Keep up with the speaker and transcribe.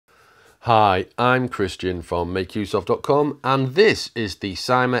Hi, I'm Christian from MakeUseOf.com and this is the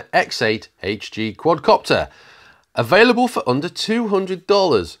Syma X8HG quadcopter, available for under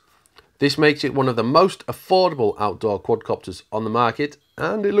 $200. This makes it one of the most affordable outdoor quadcopters on the market,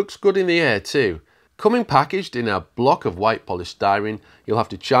 and it looks good in the air too. Coming packaged in a block of white polished styrene, you'll have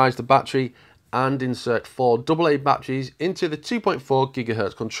to charge the battery and insert 4 AA batteries into the 2.4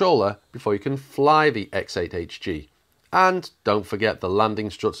 GHz controller before you can fly the X8HG. And don't forget the landing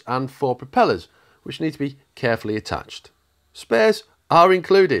struts and 4 propellers, which need to be carefully attached. Spares are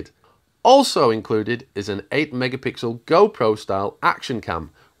included. Also included is an 8 megapixel GoPro style action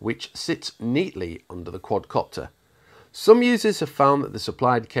cam, which sits neatly under the quadcopter. Some users have found that the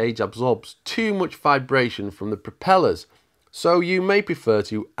supplied cage absorbs too much vibration from the propellers, so you may prefer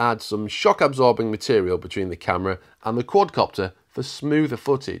to add some shock absorbing material between the camera and the quadcopter for smoother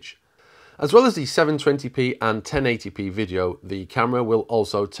footage. As well as the 720p and 1080p video, the camera will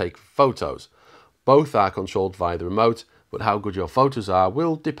also take photos. Both are controlled via the remote, but how good your photos are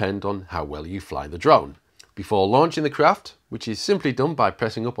will depend on how well you fly the drone. Before launching the craft, which is simply done by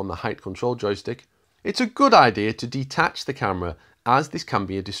pressing up on the height control joystick, it's a good idea to detach the camera, as this can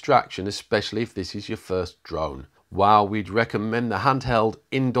be a distraction, especially if this is your first drone. While we'd recommend the handheld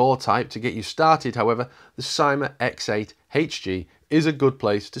indoor type to get you started, however, the Syma X8HG is a good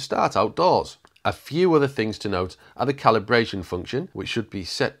place to start outdoors. A few other things to note are the calibration function, which should be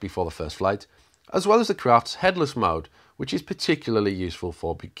set before the first flight, as well as the craft's headless mode, which is particularly useful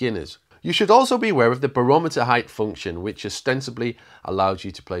for beginners. You should also be aware of the barometer height function, which ostensibly allows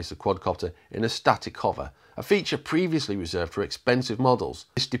you to place the quadcopter in a static hover, a feature previously reserved for expensive models.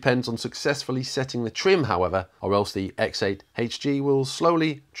 This depends on successfully setting the trim, however, or else the X8HG will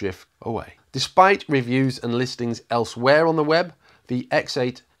slowly drift away. Despite reviews and listings elsewhere on the web, the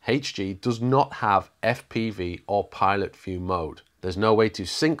X8HG does not have FPV or pilot view mode. There's no way to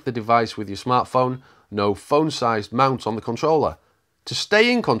sync the device with your smartphone, no phone-sized mount on the controller. To stay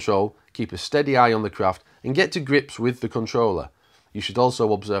in control, keep a steady eye on the craft and get to grips with the controller. You should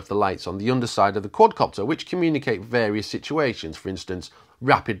also observe the lights on the underside of the quadcopter, which communicate various situations. For instance,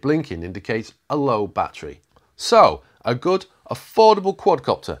 rapid blinking indicates a low battery. So, a good, affordable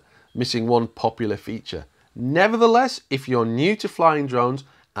quadcopter, missing one popular feature. Nevertheless, if you're new to flying drones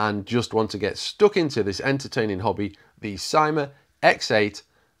and just want to get stuck into this entertaining hobby, the Syma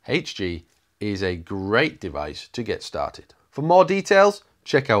X8HG is a great device to get started. For more details,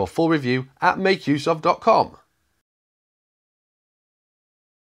 check our full review at MakeUseOf.com.